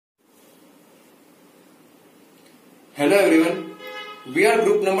Hello everyone, we are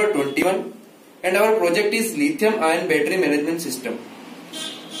group number 21 and our project is lithium ion battery management system.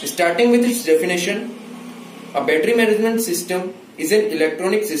 Starting with its definition, a battery management system is an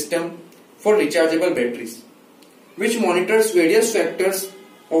electronic system for rechargeable batteries which monitors various factors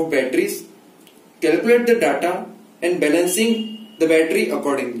of batteries, calculate the data and balancing the battery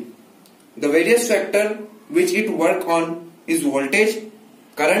accordingly. The various factors which it works on is voltage,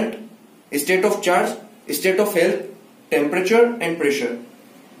 current, state of charge, state of health, temperature and pressure.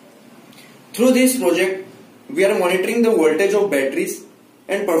 Through this project, we are monitoring the voltage of batteries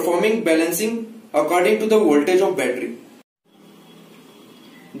and performing balancing according to the voltage of battery.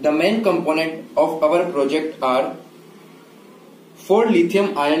 The main component of our project are 4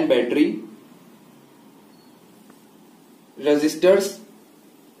 lithium ion battery, resistors,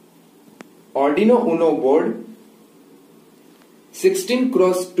 Arduino Uno board,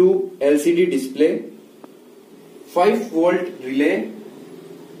 16x2 LCD display, 5-volt relay,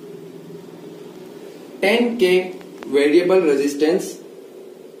 10K variable resistance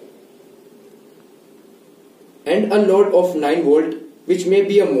and a load of 9 volt which may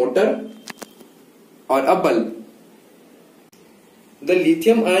be a motor or a bulb. The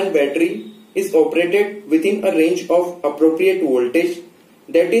lithium ion battery is operated within a range of appropriate voltage,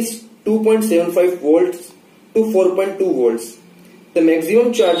 that is 2.75 volts to 4.2 volts. The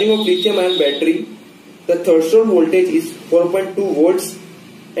maximum charging of lithium ion battery, the threshold voltage is 4.2 volts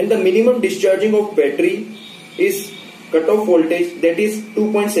and the minimum discharging of battery is cutoff voltage, that is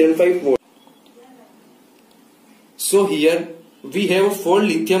 2.75 volts. So here we have 4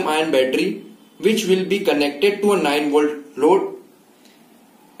 lithium ion battery which will be connected to a 9 volt load.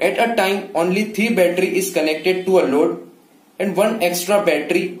 At a time only 3 battery is connected to a load and 1 extra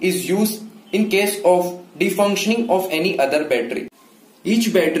battery is used in case of defunctioning of any other battery.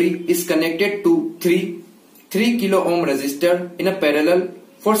 Each battery is connected to 3 kilo ohm resistor in a parallel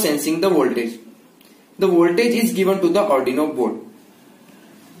for sensing the voltage. The voltage is given to the Arduino board.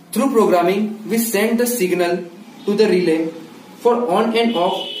 Through programming, we send the signal to the relay for on and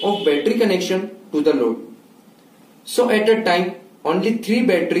off of battery connection to the load. So at a time, only 3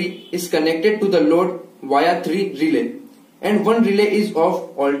 battery is connected to the load via 3 relay and 1 relay is off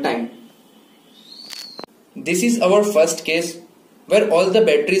all time. This is our first case where all the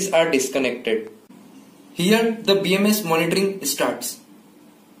batteries are disconnected. Here the BMS monitoring starts,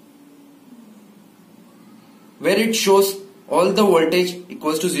 where it shows all the voltage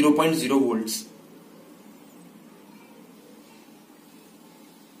equals to 0.0 volts.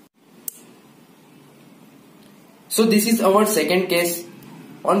 So this is our second case.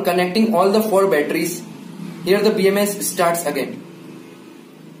 On connecting all the 4 batteries, here the BMS starts again.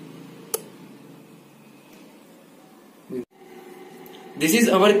 This is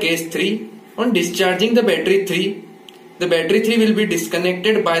our case 3. On discharging the battery 3, the battery 3 will be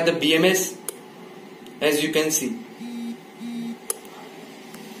disconnected by the BMS, as you can see.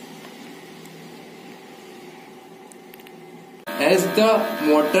 As the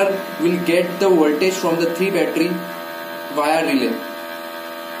motor will get the voltage from the 3 battery via relay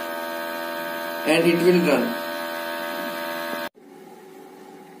and it will run.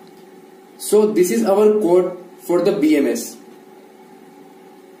 So this is our code for the BMS.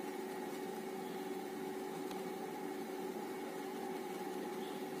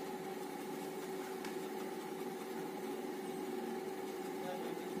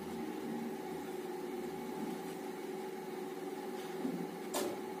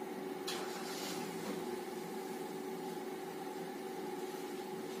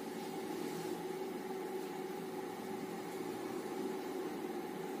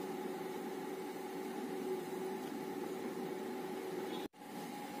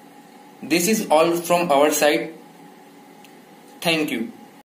 This is all from our side. Thank you.